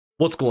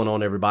What's going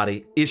on,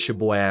 everybody? It's your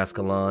boy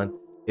Azkhalon.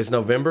 It's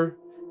November,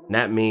 and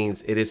that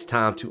means it is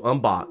time to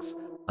unbox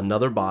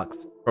another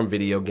box from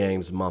Video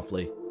Games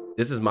Monthly.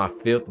 This is my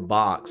 5th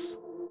box,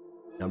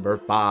 number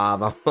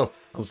 5.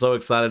 I'm so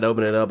excited to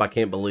open it up. I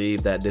can't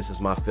believe that this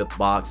is my 5th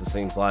box. It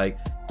seems like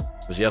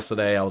it was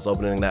yesterday I was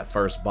opening that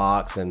first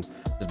box and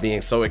just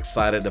being so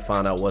excited to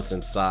find out what's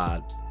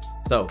inside.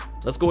 So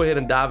let's go ahead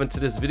and dive into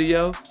this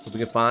video so we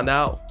can find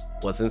out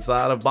what's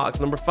inside of box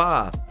number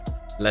 5.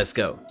 Let's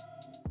go.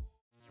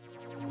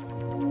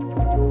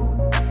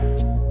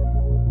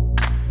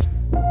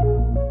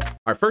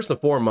 All right, first and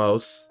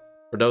foremost,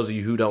 for those of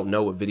you who don't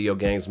know what Video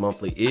Games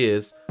Monthly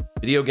is,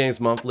 Video Games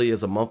Monthly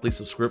is a monthly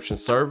subscription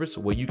service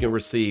where you can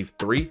receive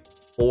 3,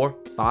 4,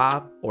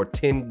 5, or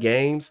 10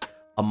 games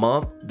a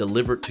month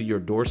delivered to your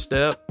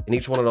doorstep. In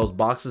each one of those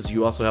boxes,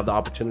 you also have the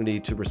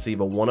opportunity to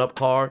receive a 1-up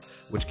card,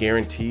 which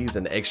guarantees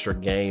an extra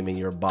game in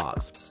your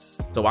box.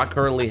 So I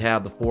currently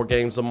have the 4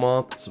 games a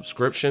month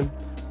subscription,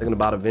 thinking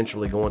about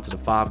eventually going to the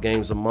 5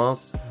 games a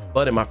month.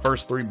 But in my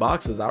first 3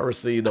 boxes, I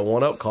received a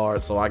 1-up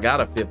card, so I got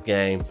a 5th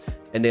game.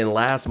 And then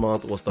last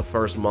month was the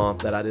first month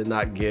that I did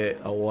not get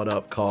a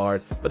 1-up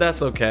card, but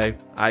that's okay.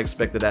 I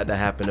expected that to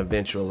happen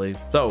eventually.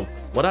 So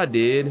what I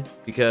did,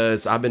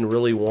 because I've been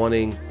really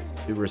wanting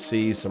to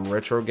receive some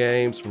retro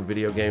games from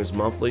Video Games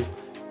Monthly,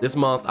 this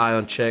month I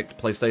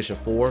unchecked PlayStation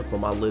 4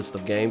 from my list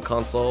of game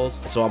consoles.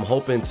 So I'm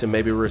hoping to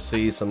maybe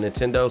receive some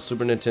Nintendo,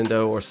 Super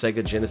Nintendo, or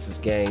Sega Genesis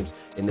games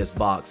in this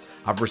box.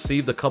 I've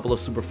received a couple of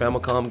Super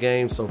Famicom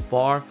games so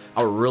far.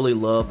 I would really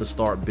love to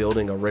start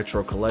building a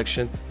retro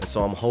collection, and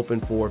so I'm hoping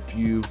for a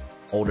few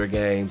older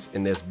games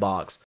in this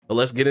box. So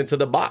let's get into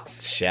the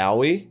box, shall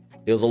we?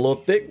 It was a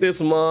little thick this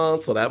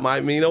month, so that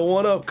might mean a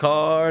 1-up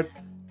card.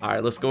 All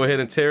right, let's go ahead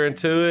and tear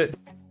into it.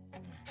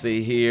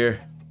 See here.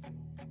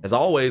 As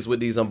always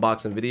with these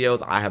unboxing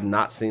videos, I have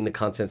not seen the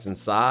contents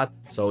inside,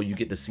 so you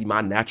get to see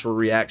my natural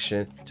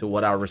reaction to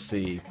what I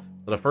received.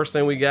 So the first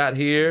thing we got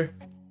here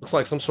looks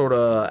like some sort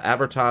of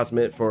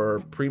advertisement for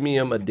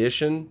premium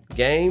edition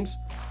games.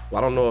 Well,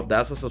 I don't know if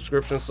that's a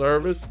subscription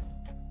service.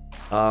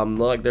 Look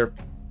like they're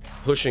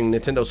pushing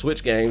Nintendo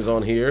Switch games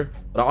on here,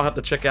 but I'll have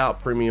to check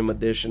out premium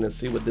edition and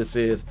see what this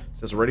is. It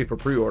says ready for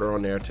pre-order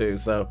on there too.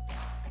 So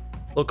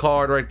little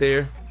card right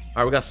there.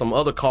 All right, we got some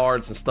other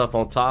cards and stuff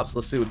on top, so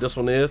let's see what this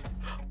one is.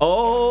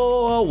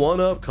 Oh, a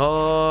 1-up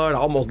card. I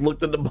almost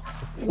looked at the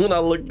box when I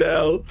looked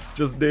down.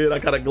 Just did. I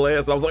kind of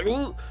glanced. I was like,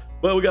 ooh,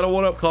 but we got a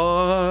 1-up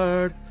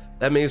card.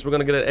 That means we're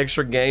going to get an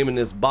extra game in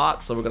this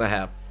box, so we're going to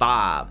have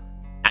 5.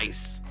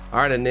 Nice.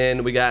 All right, and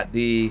then we got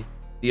the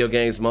Video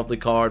Games Monthly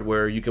card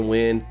where you can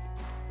win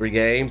 3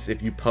 games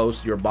if you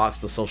post your box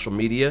to social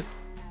media.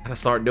 I gotta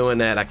start doing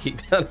that. I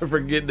keep kind of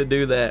forgetting to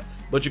do that,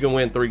 but you can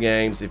win 3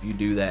 games if you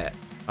do that.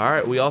 All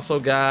right, we also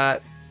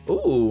got,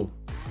 ooh,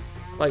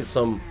 like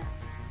some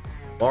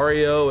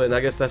Mario and I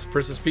guess that's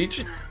Princess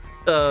Peach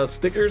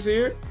stickers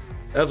here.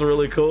 That's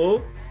really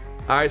cool.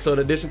 All right, so in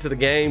addition to the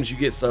games, you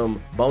get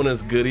some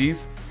bonus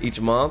goodies each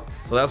month.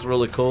 So that's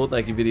really cool.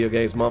 Thank you, Video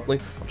Games Monthly.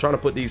 I'm trying to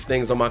put these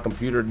things on my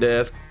computer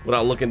desk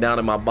without looking down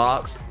at my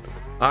box.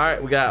 All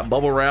right, we got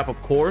bubble wrap,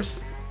 of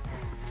course.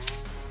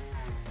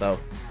 So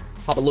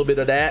pop a little bit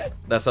of that.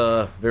 That's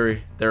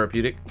very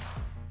therapeutic.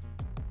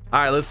 All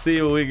right, let's see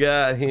what we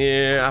got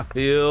here. I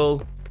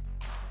feel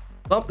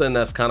something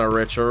that's kind of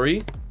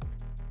retro-y.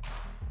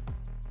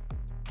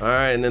 All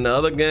right, and then the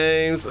other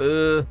games,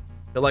 feel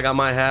like I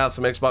might have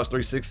some Xbox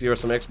 360 or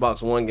some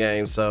Xbox One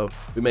games, so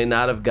we may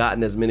not have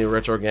gotten as many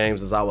retro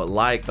games as I would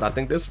like, but I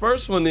think this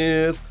first one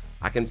is.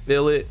 I can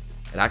feel it,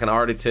 and I can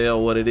already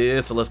tell what it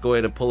is, so let's go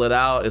ahead and pull it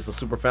out. It's a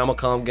Super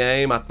Famicom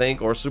game, I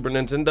think, or Super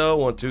Nintendo.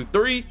 1, 2,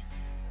 3.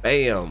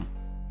 Bam.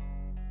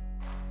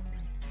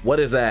 What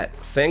is that?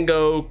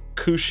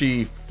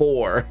 Sengokushi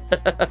 4.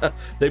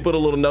 They put a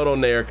little note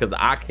on there because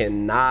I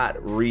cannot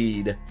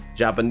read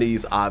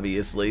Japanese,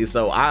 obviously,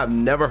 so I've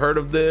never heard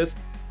of this.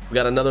 We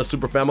got another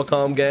Super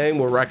Famicom game.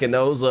 We're racking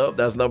those up.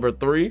 That's number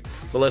 3.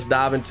 So let's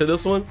dive into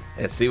this one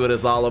and see what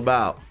it's all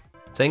about.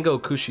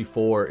 Sengokushi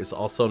 4 is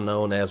also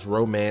known as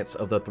Romance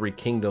of the Three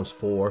Kingdoms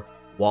 4,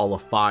 Wall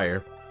of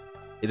Fire.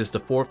 It is the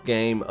 4th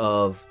game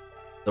of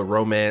the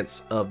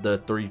Romance of the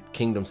Three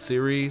Kingdoms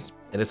series,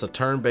 and it's a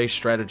turn-based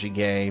strategy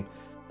game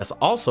that's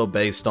also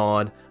based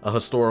on a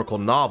historical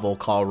novel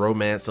called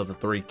Romance of the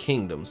Three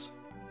Kingdoms.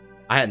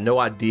 I had no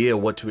idea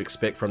what to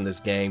expect from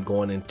this game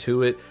going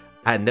into it.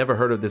 I had never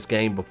heard of this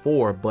game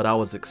before, but I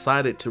was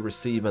excited to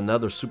receive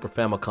another Super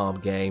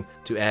Famicom game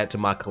to add to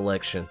my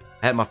collection.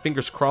 I had my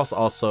fingers crossed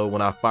also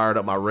when I fired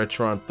up my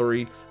Retron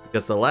 3,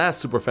 because the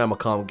last Super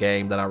Famicom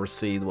game that I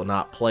received will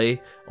not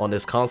play on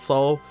this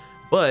console,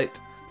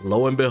 but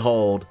lo and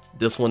behold,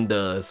 this one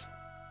does.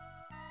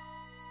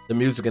 The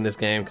music in this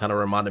game kind of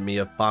reminded me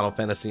of Final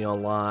Fantasy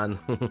Online.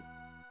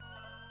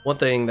 One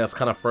thing that's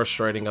kind of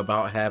frustrating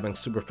about having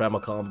Super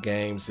Famicom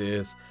games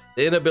is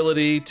the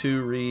inability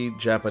to read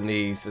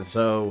Japanese. And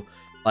so,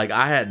 like,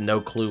 I had no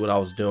clue what I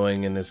was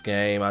doing in this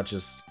game. I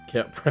just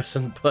kept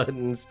pressing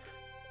buttons.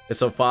 And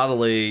so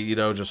finally, you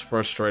know, just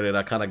frustrated,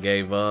 I kind of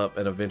gave up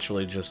and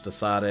eventually just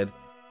decided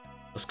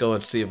Let's go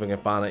and see if we can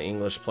find an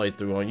English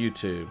playthrough on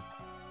YouTube.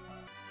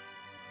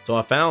 So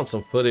I found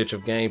some footage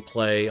of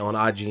gameplay on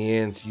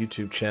IGN's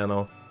YouTube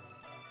channel,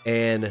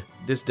 and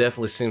this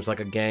definitely seems like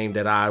a game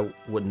that I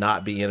would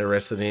not be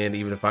interested in,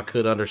 even if I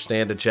could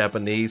understand the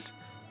Japanese.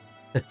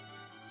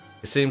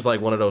 It seems like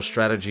one of those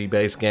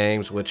strategy-based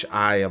games, which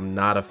I am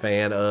not a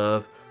fan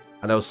of.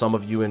 I know some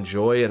of you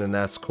enjoy it, and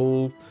that's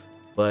cool,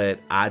 but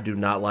I do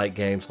not like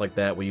games like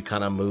that where you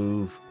kind of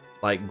move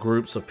like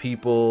groups of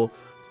people,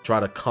 try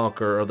to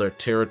conquer other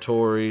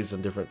territories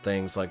and different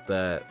things like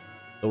that.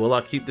 So will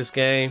I keep this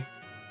game?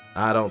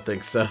 I don't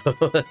think so.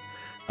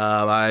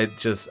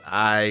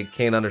 I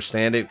can't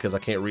understand it because I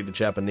can't read the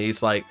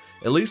Japanese. Like,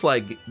 at least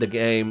like the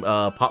game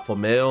Pop for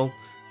Mail,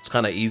 it's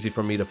kind of easy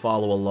for me to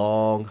follow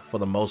along for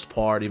the most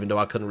part, even though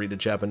I couldn't read the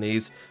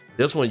Japanese.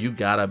 This one, you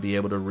gotta be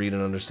able to read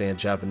and understand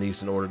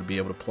Japanese in order to be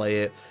able to play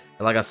it.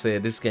 And like I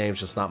said, this game's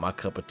just not my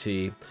cup of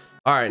tea.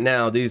 All right,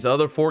 now these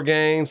other 4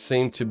 games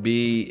seem to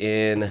be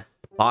in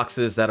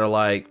boxes that are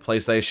like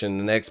PlayStation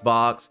and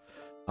Xbox.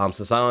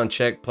 Since I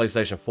unchecked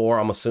PlayStation 4,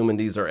 I'm assuming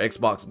these are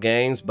Xbox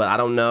games, but I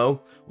don't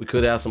know. We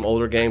could have some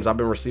older games. I've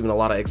been receiving a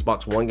lot of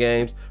Xbox One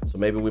games, so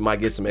maybe we might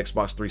get some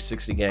Xbox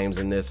 360 games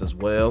in this as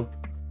well.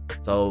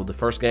 So the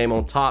first game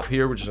on top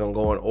here, we're just gonna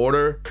go in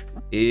order,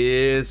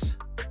 is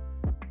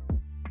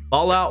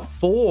Fallout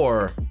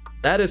 4.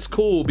 That is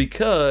cool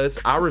because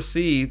I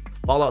received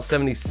Fallout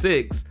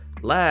 76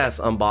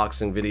 last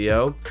unboxing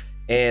video,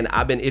 and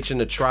I've been itching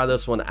to try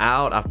this one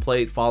out. I've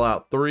played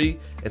Fallout 3,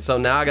 and so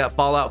now I got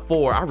Fallout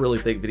 4. I really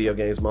think Video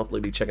Games Monthly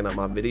be checking out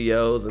my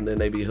videos, and then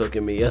they be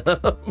hooking me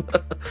up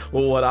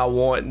with what I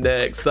want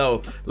next.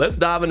 So let's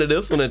dive into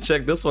this one and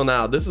check this one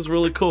out. This is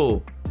really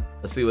cool.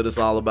 Let's see what it's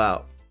all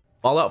about.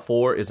 Fallout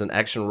 4 is an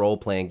action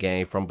role-playing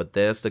game from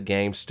Bethesda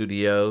Game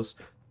Studios.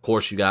 Of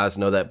course, you guys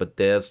know that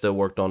Bethesda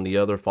worked on the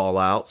other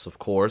Fallouts, of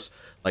course,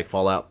 like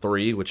Fallout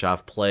 3, which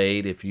I've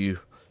played. If you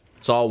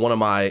saw one of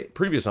my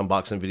previous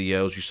unboxing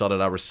videos, you saw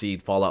that I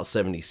received Fallout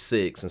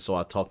 76, and so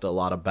I talked a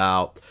lot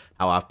about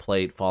how I've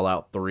played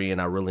Fallout 3 and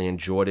I really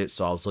enjoyed it.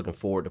 So I was looking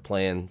forward to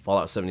playing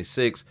Fallout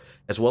 76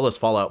 as well as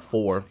Fallout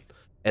 4.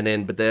 And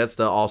then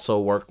Bethesda also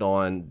worked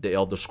on the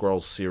Elder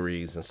Scrolls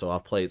series, and so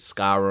I've played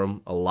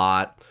Skyrim a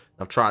lot.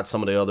 I've tried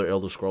some of the other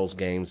Elder Scrolls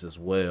games as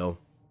well.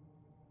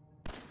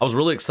 I was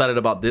really excited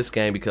about this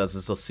game because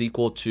it's a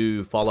sequel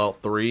to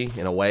Fallout 3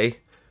 in a way.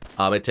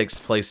 It takes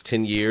place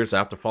 10 years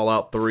after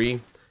Fallout 3,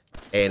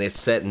 and it's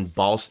set in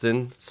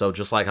Boston. So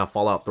just like how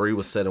Fallout 3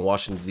 was set in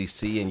Washington,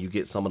 D.C., and you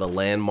get some of the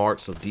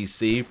landmarks of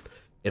D.C.,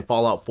 in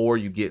Fallout 4,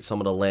 you get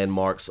some of the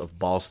landmarks of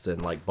Boston,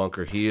 like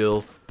Bunker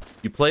Hill.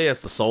 You play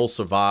as the sole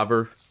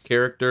survivor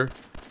character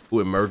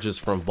who emerges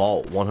from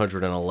Vault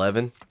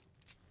 111. And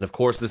of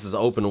course, this is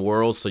open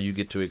world, so you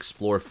get to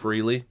explore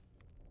freely.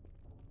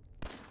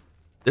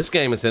 This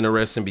game is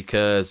interesting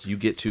because you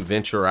get to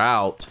venture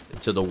out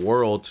into the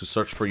world to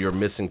search for your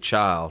missing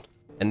child.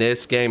 And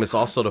this game is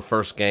also the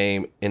first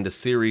game in the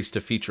series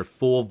to feature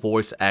full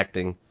voice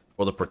acting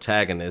for the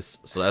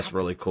protagonist, so that's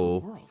really cool.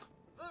 World,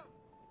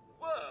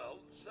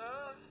 sir?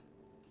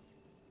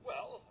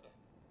 Well,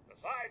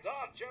 besides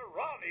our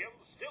geraniums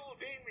still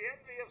being the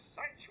envy of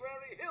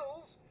Sanctuary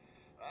Hills,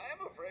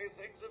 I'm afraid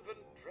things have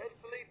been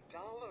dreadfully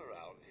dull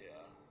around here.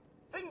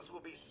 Things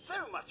will be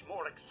so much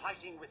more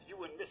exciting with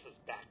you and Mrs.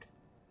 Back.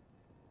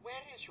 Where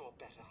is your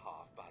better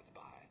half, by the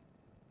by?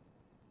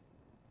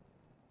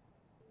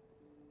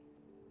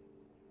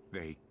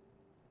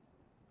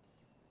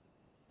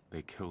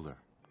 They killed her.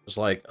 Just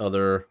like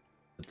other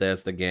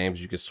Bethesda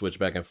games, you can switch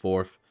back and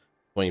forth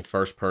between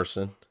first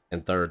person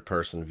and third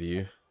person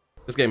view.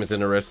 This game is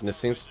interesting. It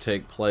seems to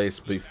take place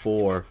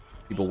before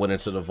people went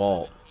into the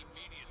vault.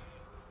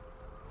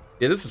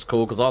 Yeah, this is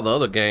cool because all the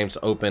other games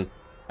open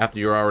after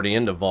you're already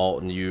in the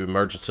vault and you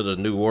emerge into the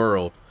new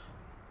world.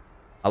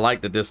 I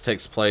like that this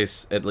takes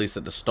place at least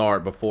at the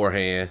start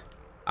beforehand.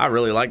 I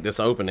really like this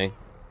opening.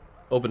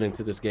 Opening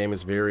to this game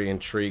is very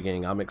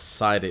intriguing. I'm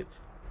excited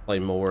to play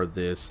more of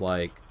this.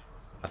 Like,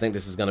 I think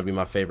this is going to be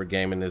my favorite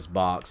game in this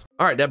box.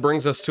 All right, that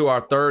brings us to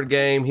our third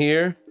game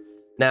here.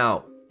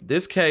 Now,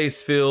 this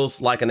case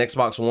feels like an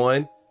Xbox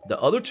One. The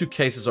other 2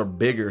 cases are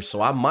bigger,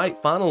 so I might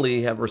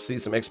finally have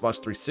received some Xbox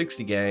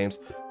 360 games.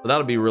 So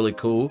that'll be really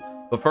cool.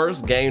 But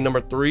first, game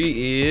number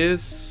 3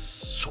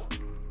 is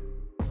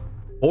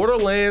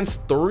Borderlands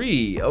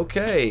 3.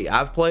 Okay,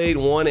 I've played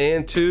 1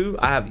 and 2.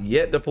 I have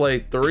yet to play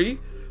 3.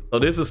 So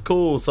this is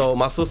cool. So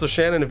my sister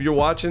Shannon, if you're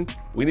watching,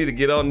 we need to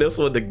get on this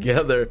one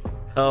together.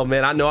 Oh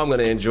man, I know I'm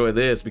gonna enjoy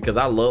this because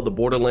I love the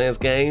Borderlands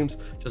games.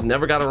 Just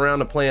never got around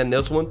to playing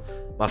this one.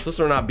 My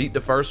sister and I beat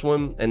the first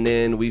one, and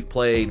then we've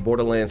played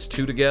Borderlands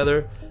 2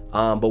 together,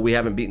 but we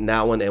haven't beaten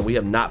that one, and we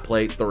have not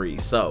played 3.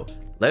 So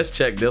let's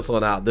check this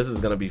one out. This is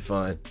gonna be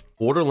fun.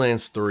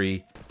 Borderlands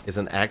 3 is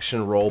an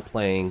action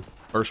role-playing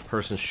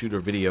first-person shooter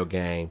video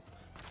game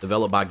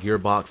developed by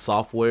Gearbox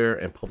Software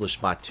and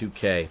published by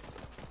 2K.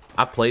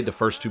 I played the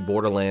first 2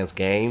 Borderlands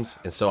games,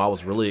 and so I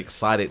was really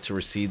excited to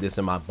receive this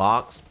in my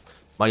box.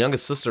 My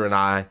youngest sister and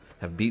I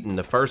have beaten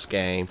the first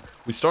game.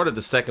 We started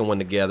the second one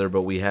together,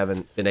 but we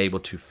haven't been able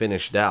to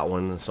finish that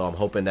one. And so I'm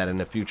hoping that in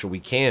the future we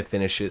can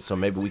finish it. So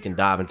maybe we can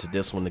dive into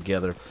this one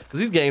together, because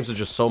these games are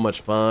just so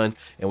much fun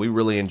and we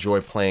really enjoy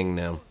playing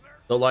them.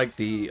 So like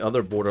the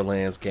other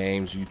Borderlands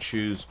games, you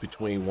choose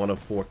between one of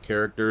 4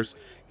 characters,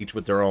 each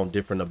with their own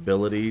different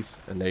abilities,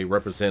 and they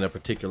represent a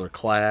particular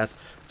class.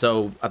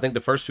 So I think the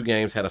first 2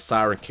 games had a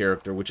Siren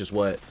character, which is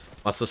what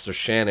my sister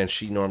Shannon,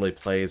 she normally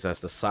plays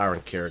as the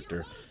Siren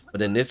character.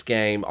 But in this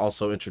game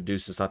also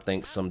introduces, I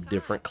think, some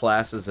different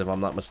classes, if I'm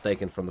not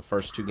mistaken, from the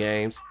first 2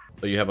 games.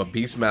 So you have a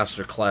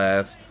Beastmaster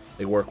class.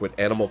 They work with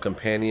animal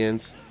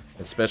companions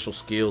and special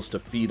skills to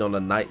feed on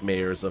the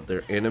nightmares of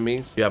their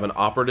enemies. You have an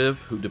operative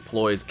who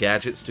deploys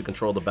gadgets to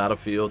control the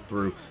battlefield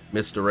through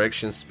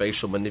misdirection,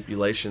 spatial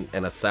manipulation,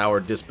 and a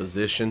sour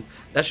disposition.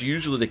 That's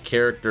usually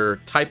the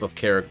type of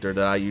character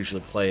that I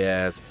usually play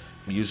as.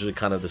 I'm usually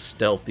kind of the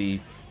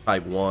stealthy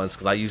type ones,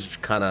 because I usually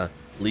kind of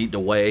lead the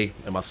way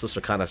and my sister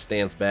kind of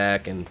stands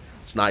back and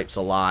snipes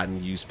a lot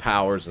and use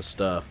powers and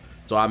stuff.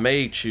 So I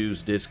may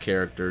choose this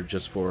character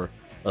just for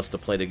us to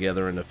play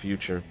together in the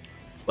future.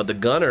 But the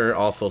gunner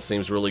also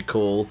seems really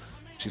cool.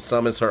 She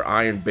summons her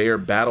Iron Bear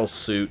battle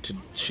suit to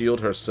shield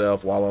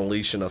herself while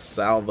unleashing a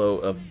salvo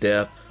of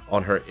death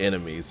on her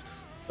enemies.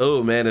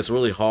 Oh man, it's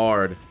really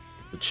hard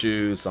to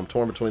choose. I'm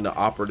torn between the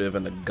operative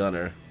and the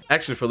gunner.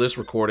 Actually, for this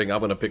recording, I'm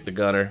gonna pick the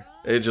gunner.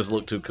 It just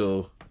looked too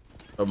cool.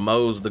 Or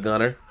Moe's the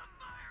gunner.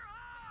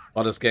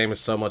 Oh, this game is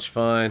so much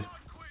fun.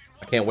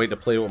 I can't wait to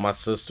play it with my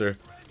sister.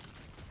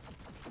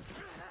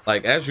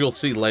 Like, as you'll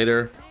see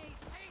later,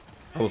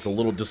 I was a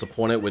little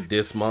disappointed with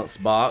this month's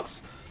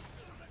box,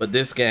 but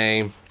this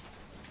game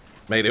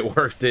made it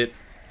worth it.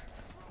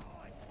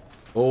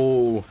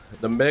 Oh,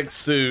 the mech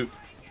suit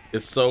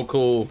is so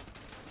cool.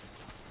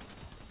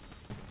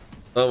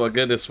 Oh my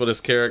goodness, for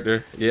this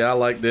character. Yeah, I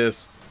like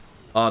this.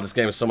 Oh, this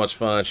game is so much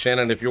fun.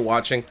 Shannon, if you're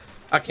watching,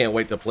 I can't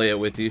wait to play it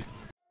with you.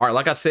 All right,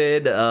 like I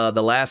said,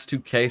 the last 2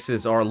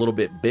 cases are a little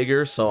bit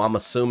bigger, so I'm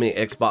assuming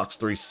Xbox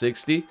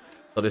 360.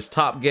 So this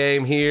top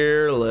game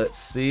here, let's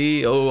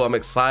see. Oh, I'm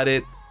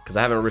excited because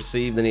I haven't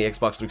received any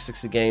Xbox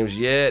 360 games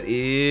yet.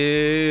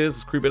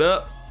 Let's creep it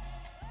up.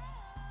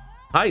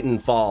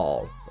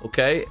 Titanfall,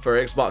 okay,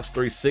 for Xbox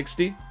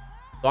 360.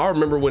 So I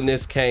remember when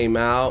this came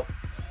out,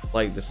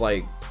 like this,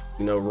 like,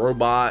 you know,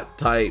 robot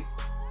type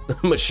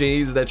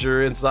machines that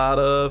you're inside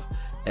of,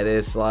 and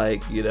it's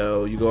like, you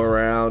know, you go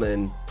around,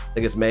 and I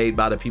think it's made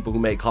by the people who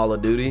made Call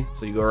of Duty.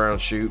 So you go around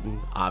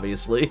shooting,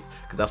 obviously,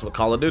 because that's what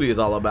Call of Duty is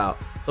all about.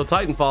 So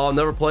Titanfall, I've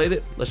never played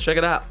it. Let's check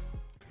it out.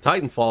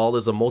 Titanfall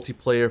is a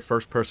multiplayer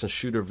first-person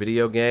shooter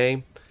video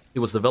game. It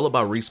was developed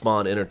by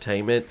Respawn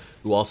Entertainment,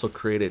 who also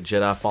created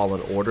Jedi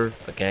Fallen Order,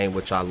 a game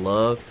which I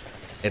love.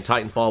 And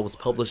Titanfall was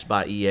published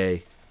by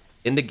EA.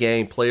 In the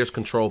game, players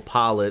control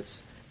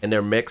pilots and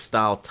their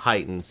mech-style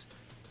Titans,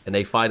 and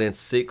they fight in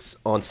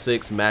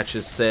 6-on-6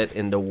 matches set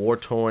in the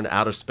war-torn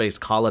outer space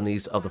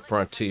colonies of the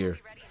frontier.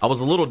 I was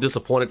a little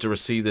disappointed to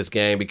receive this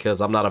game because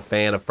I'm not a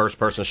fan of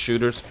first-person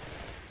shooters,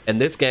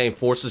 and this game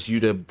forces you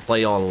to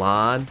play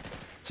online,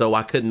 so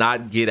I could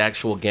not get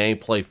actual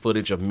gameplay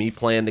footage of me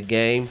playing the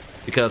game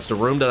because the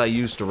room that I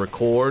used to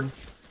record,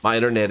 my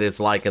internet is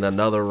like in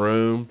another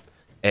room,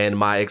 and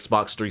my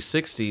Xbox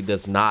 360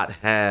 does not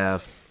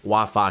have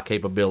Wi-Fi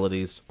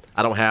capabilities.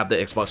 I don't have the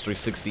Xbox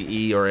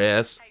 360E or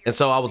S, and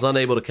so I was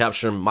unable to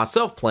capture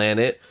myself playing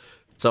it,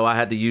 so I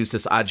had to use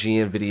this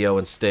IGN video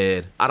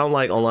instead. I don't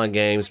like online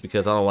games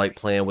because I don't like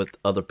playing with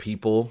other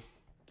people,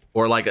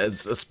 or like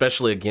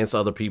especially against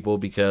other people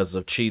because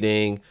of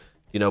cheating,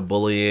 you know,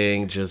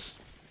 bullying, just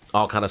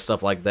all kind of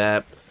stuff like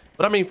that.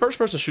 But I mean,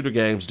 first-person shooter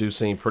games do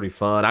seem pretty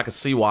fun. I can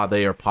see why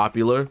they are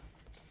popular,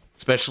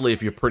 especially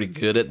if you're pretty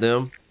good at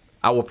them.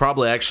 I will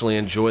probably actually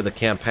enjoy the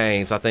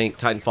campaigns. I think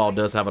Titanfall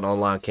does have an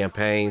online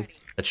campaign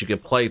that you can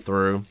play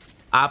through.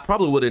 I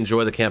probably would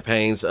enjoy the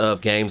campaigns of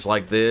games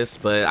like this,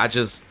 but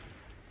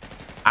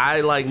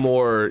I like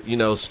more, you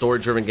know,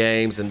 story-driven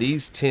games, and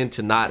these tend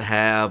to not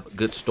have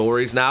good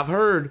stories. Now,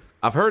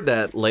 I've heard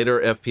that later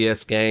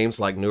FPS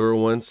games, like newer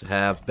ones,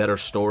 have better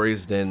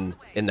stories than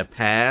in the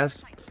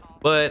past,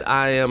 but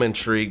I am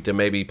intrigued to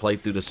maybe play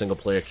through the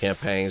single-player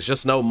campaigns.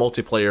 Just no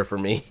multiplayer for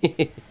me.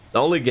 The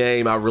only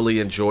game I really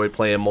enjoyed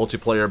playing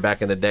multiplayer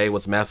back in the day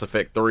was Mass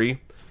Effect 3,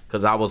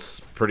 because I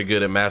was pretty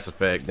good at Mass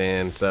Effect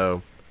then.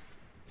 So,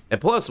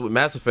 and plus with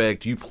Mass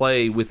Effect, you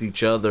play with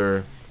each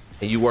other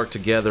and you work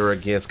together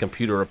against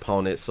computer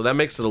opponents, so that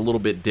makes it a little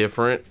bit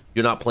different.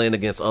 You're not playing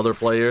against other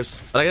players,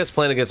 but I guess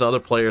playing against other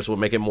players would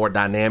make it more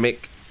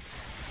dynamic,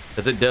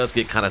 because it does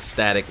get kind of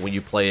static when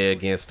you play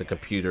against a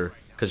computer,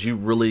 because you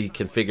really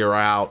can figure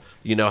out,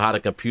 you know, how the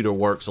computer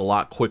works a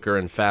lot quicker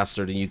and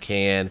faster than you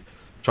can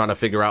trying to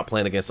figure out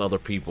playing against other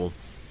people.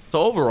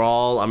 So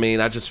overall, I mean,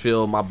 I just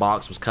feel my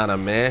box was kind of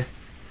meh.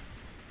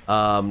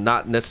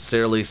 Not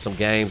necessarily some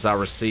games I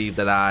received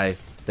that I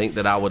think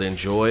that I would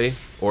enjoy,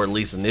 or at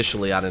least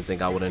initially I didn't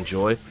think I would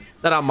enjoy,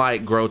 that I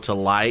might grow to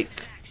like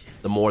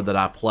the more that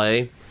I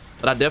play.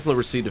 But I definitely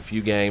received a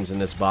few games in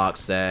this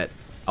box that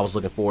I was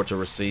looking forward to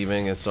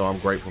receiving, and so I'm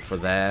grateful for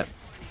that.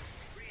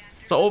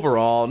 So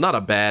overall, not a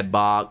bad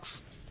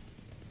box.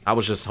 I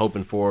was just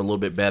hoping for a little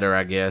bit better,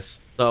 I guess.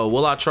 So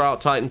will I try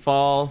out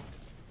Titanfall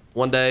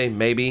one day?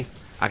 Maybe.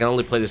 I can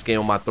only play this game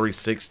on my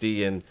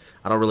 360, and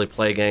I don't really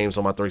play games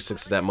on my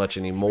 360 that much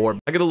anymore.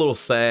 I get a little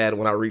sad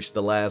when I reach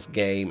the last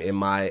game in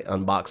my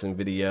unboxing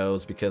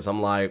videos because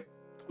I'm like,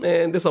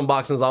 man, this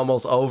unboxing's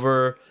almost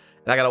over,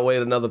 and I gotta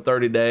wait another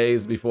 30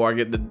 days before I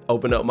get to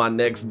open up my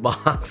next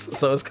box.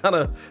 So it's kind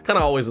of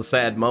always a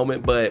sad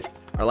moment. But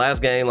our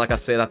last game, like I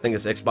said, I think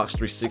it's Xbox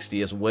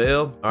 360 as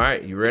well. All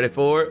right, you ready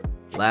for it?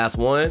 Last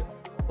one.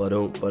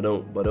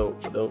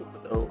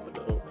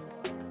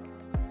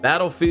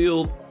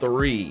 Battlefield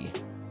 3.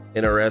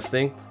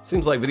 Interesting.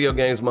 Seems like Video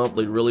Games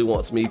Monthly really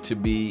wants me to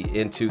be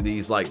into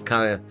these like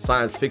kind of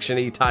science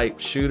fiction-y type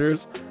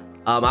shooters.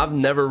 I've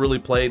never really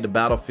played the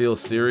Battlefield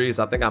series.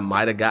 I think I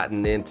might have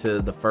gotten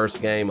into the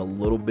first game a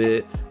little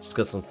bit just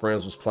because some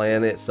friends was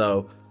playing it.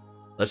 So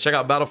let's check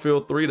out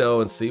Battlefield 3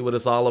 though and see what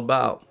it's all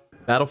about.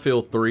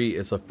 Battlefield 3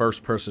 is a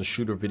first-person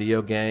shooter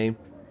video game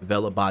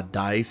developed by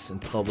DICE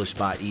and published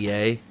by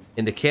EA.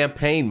 In the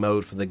campaign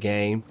mode for the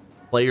game,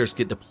 players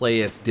get to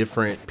play as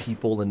different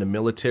people in the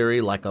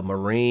military, like a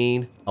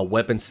Marine, a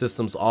weapons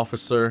systems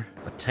officer,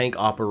 a tank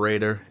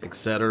operator,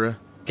 etc.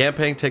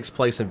 Campaign takes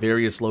place in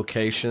various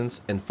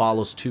locations and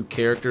follows two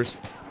characters,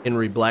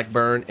 Henry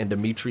Blackburn and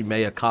Dmitry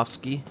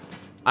Mayakovsky.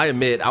 I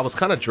admit, I was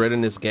kind of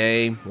dreading this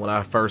game when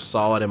I first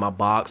saw it in my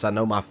box. I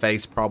know my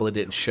face probably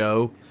didn't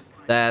show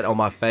that on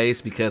my face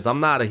because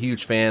I'm not a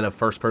huge fan of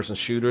first-person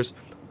shooters.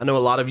 I know a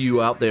lot of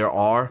you out there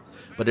are,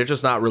 but they're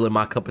just not really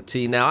my cup of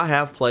tea. Now, I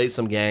have played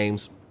some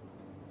games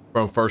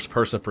from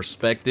first-person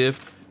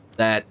perspective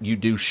that you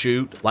do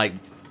shoot, like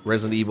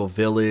Resident Evil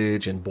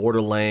Village and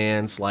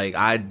Borderlands. Like,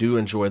 I do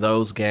enjoy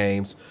those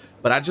games,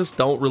 but I just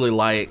don't really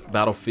like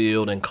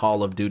Battlefield and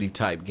Call of Duty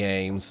type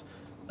games.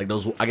 Like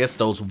those, I guess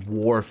those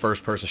war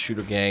first-person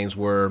shooter games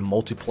where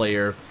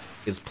multiplayer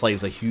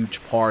plays a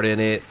huge part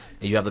in it,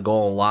 and you have to go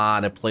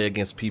online and play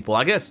against people.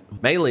 I guess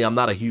mainly I'm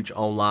not a huge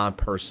online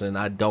person.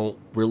 I don't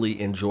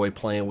really enjoy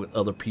playing with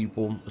other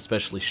people,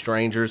 especially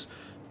strangers,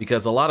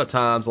 because a lot of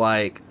times,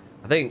 like,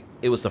 I think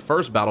it was the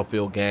first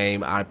Battlefield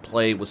game I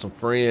played with some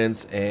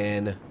friends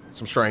and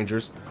some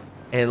strangers,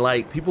 and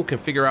like people can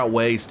figure out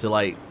ways to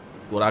like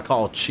what I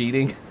call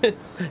cheating.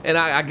 And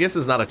I guess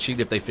it's not a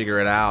cheat if they figure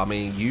it out. I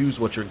mean, use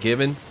what you're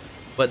given,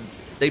 but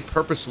they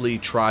purposely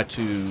try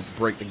to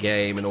break the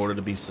game in order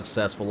to be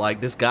successful.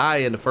 Like this guy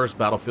in the first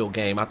Battlefield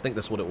game, I think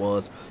that's what it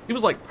was. He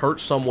was like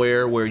perched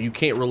somewhere where you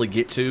can't really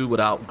get to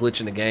without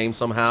glitching the game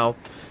somehow,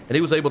 and he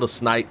was able to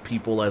snipe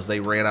people as they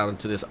ran out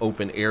into this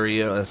open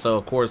area. And so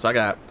of course I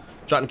got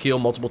shot and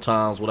killed multiple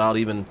times without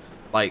even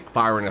like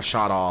firing a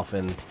shot off.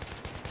 And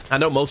I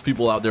know most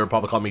people out there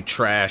probably call me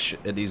trash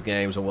at these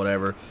games or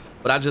whatever,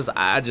 but I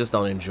just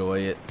don't enjoy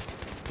it.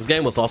 This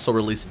game was also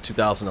released in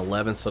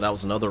 2011, so that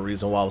was another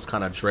reason why I was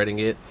kind of dreading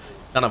it.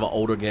 Kind of an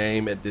older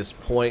game at this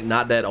point.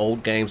 Not that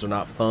old games are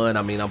not fun.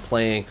 I mean, I'm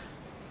playing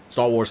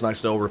Star Wars Knights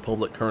of the Old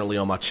Republic currently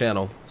on my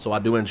channel, so I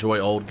do enjoy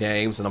old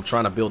games, and I'm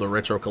trying to build a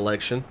retro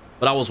collection.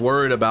 But I was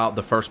worried about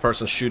the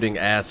first-person shooting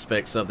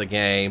aspects of the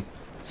game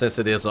since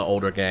it is an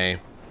older game,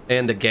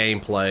 and the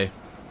gameplay.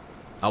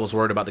 I was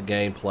worried about the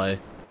gameplay.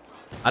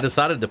 I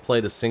decided to play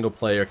the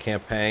single-player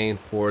campaign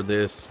for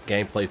this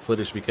gameplay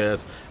footage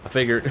because I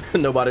figured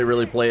nobody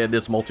really playing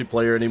this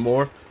multiplayer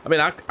anymore. I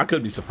mean, I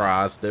could be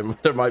surprised.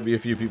 There might be a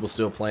few people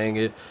still playing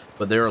it,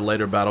 but there are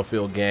later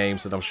Battlefield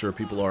games that I'm sure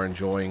people are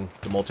enjoying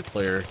the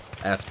multiplayer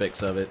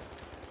aspects of it.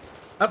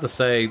 I have to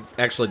say,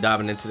 actually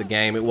diving into the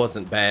game, it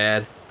wasn't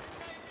bad.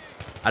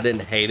 I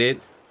didn't hate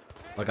it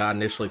like I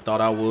initially thought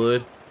I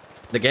would.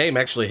 The game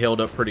actually held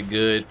up pretty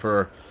good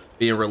for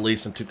being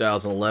released in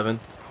 2011.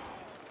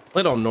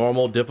 Played on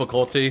normal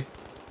difficulty,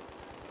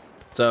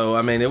 so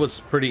I mean it was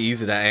pretty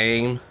easy to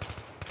aim,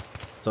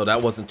 so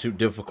that wasn't too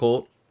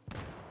difficult.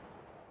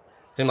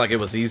 Seemed like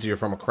it was easier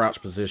from a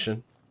crouch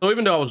position. So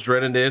even though I was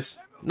dreading this,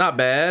 not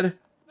bad.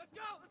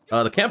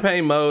 The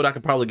campaign mode I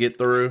could probably get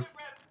through,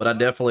 but I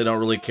definitely don't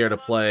really care to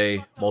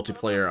play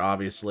multiplayer,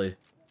 obviously,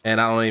 and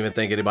I don't even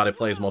think anybody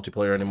plays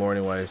multiplayer anymore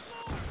anyways.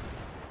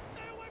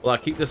 Will I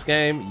keep this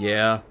game?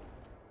 Yeah.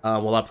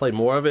 Will I play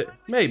more of it?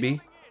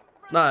 Maybe.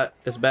 Not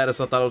as bad as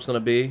I thought it was going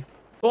to be.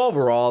 So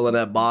overall in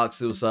that box,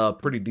 it was a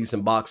pretty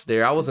decent box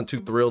there. I wasn't too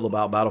thrilled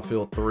about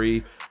Battlefield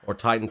 3 or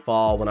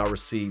Titanfall when I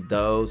received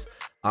those.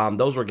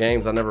 Those were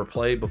games I never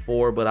played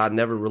before, but I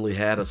never really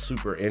had a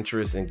super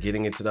interest in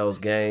getting into those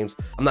games.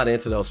 I'm not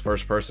into those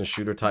first-person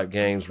shooter type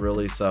games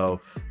really,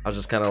 so I was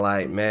just kind of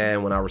like,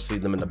 man, when I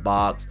received them in the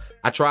box.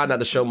 I tried not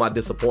to show my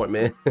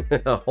disappointment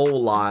a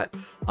whole lot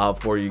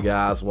for you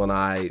guys when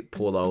I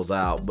pull those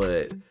out,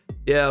 but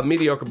yeah,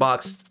 mediocre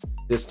box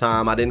this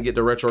time. I didn't get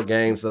the retro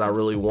games that I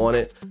really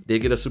wanted.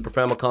 Did get a Super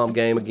Famicom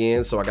game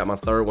again, so I got my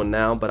third one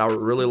now, but I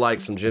really like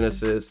some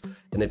Genesis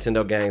and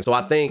Nintendo games. So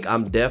I think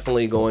I'm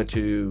definitely going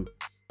to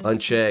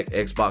uncheck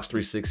Xbox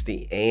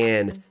 360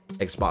 and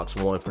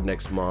Xbox One for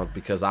next month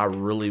because I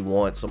really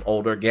want some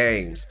older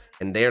games,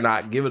 and they're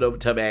not giving them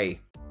to me.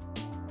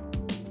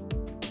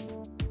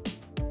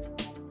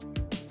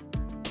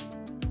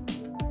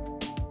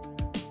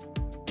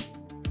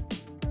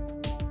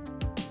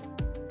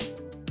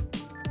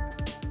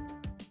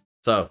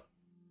 So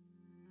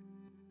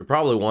you're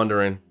probably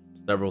wondering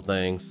several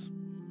things.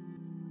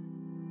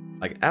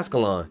 Like,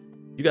 Azkhalon,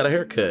 you got a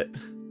haircut.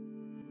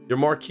 Your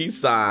marquee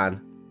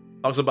sign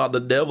talks about the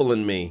devil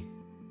in me.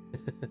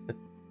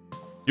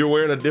 You're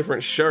wearing a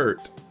different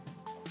shirt.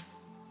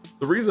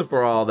 The reason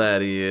for all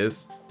that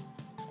is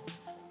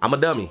I'm a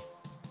dummy.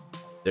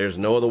 There's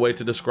no other way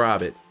to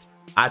describe it.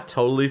 I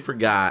totally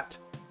forgot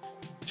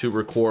to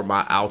record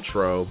my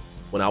outro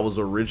when I was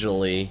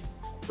originally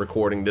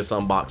recording this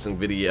unboxing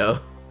video.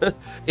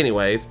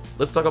 Anyways,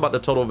 let's talk about the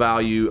total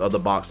value of the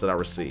box that I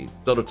received.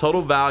 So the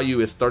total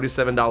value is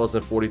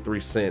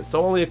 $37.43.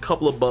 So only a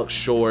couple of bucks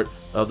short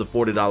of the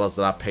 $40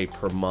 that I pay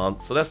per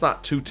month. So that's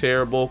not too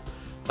terrible.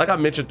 Like I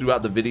mentioned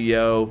throughout the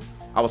video,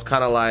 I was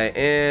kind of like,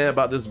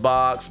 about this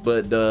box,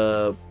 but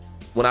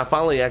when I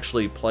finally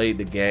actually played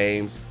the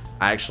games,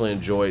 I actually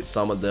enjoyed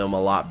some of them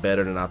a lot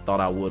better than I thought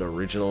I would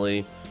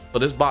originally. So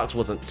this box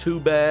wasn't too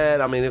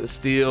bad. I mean, it was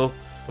still,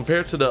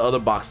 compared to the other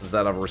boxes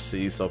that I've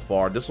received so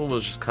far, this one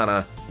was just kind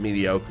of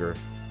mediocre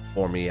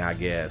for me, I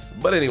guess.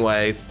 But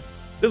anyways,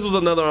 this was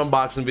another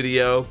unboxing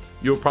video.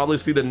 You'll probably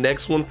see the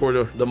next one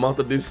for the month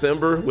of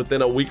December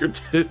within a week or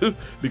two,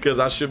 because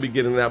I should be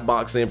getting that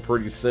box in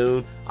pretty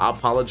soon. I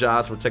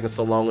apologize for taking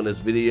so long in this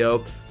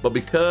video, but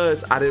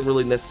because I didn't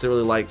really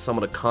necessarily like some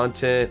of the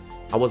content,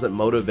 I wasn't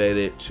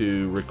motivated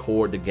to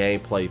record the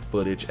gameplay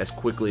footage as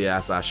quickly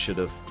as I should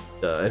have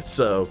done.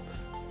 So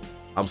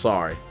I'm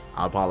sorry,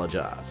 I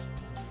apologize.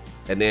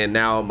 And then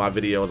now my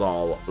video is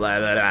all blah,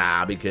 blah,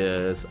 blah,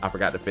 because I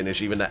forgot to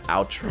finish even the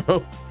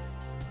outro.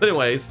 But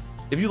anyways,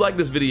 if you like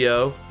this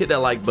video, hit that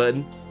like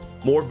button.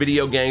 More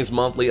Video Games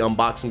Monthly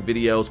unboxing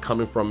videos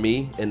coming from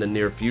me in the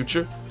near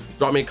future.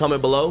 Drop me a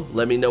comment below.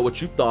 Let me know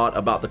what you thought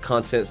about the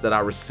contents that I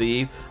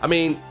received. I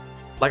mean,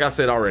 like I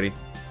said already,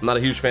 I'm not a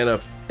huge fan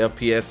of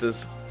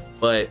FPSs,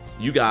 but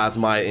you guys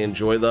might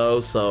enjoy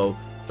those. So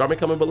drop me a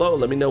comment below.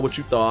 Let me know what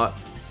you thought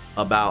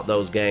about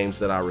those games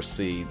that I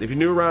received. If you're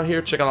new around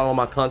here, check out all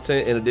my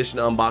content. In addition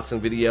to unboxing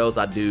videos,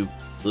 I do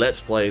Let's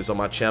Plays on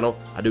my channel.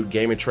 I do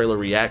gaming trailer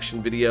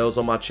reaction videos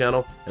on my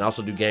channel, and I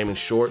also do gaming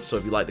shorts. So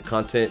if you like the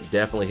content,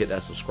 definitely hit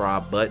that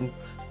subscribe button.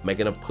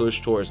 Making a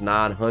push towards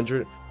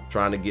 900. I'm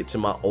trying to get to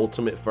my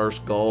ultimate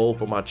first goal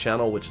for my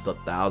channel, which is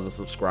 1,000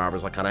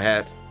 subscribers. I kind of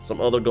had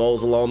some other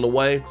goals along the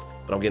way,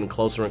 but I'm getting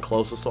closer and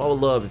closer. So I would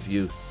love if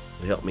you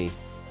would help me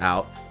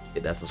out.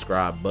 Hit that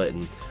subscribe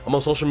button. I'm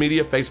on social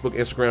media, Facebook,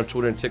 Instagram,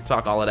 Twitter, and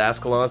TikTok, all at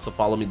Azkhalon, so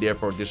follow me there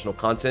for additional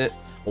content.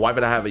 My wife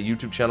and I have a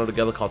YouTube channel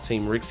together called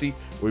Team Rixie,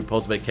 where we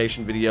post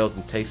vacation videos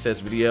and taste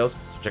test videos.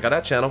 So check out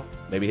that channel.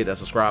 Maybe hit that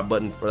subscribe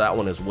button for that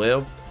one as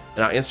well.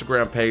 And our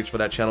Instagram page for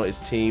that channel is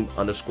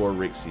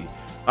team_Rixie.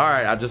 All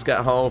right, I just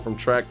got home from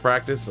track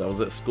practice. I was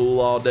at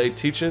school all day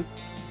teaching,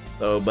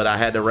 but I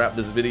had to wrap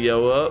this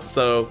video up.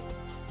 So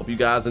hope you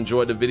guys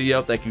enjoyed the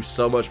video. Thank you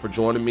so much for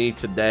joining me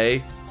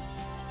today.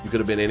 You could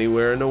have been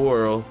anywhere in the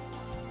world.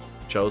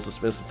 Chose to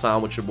spend some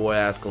time with your boy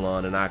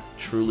Azkhalon, and I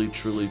truly,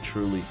 truly,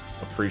 truly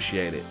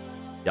appreciate it.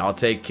 Y'all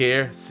take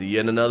care. See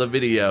you in another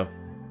video.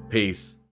 Peace.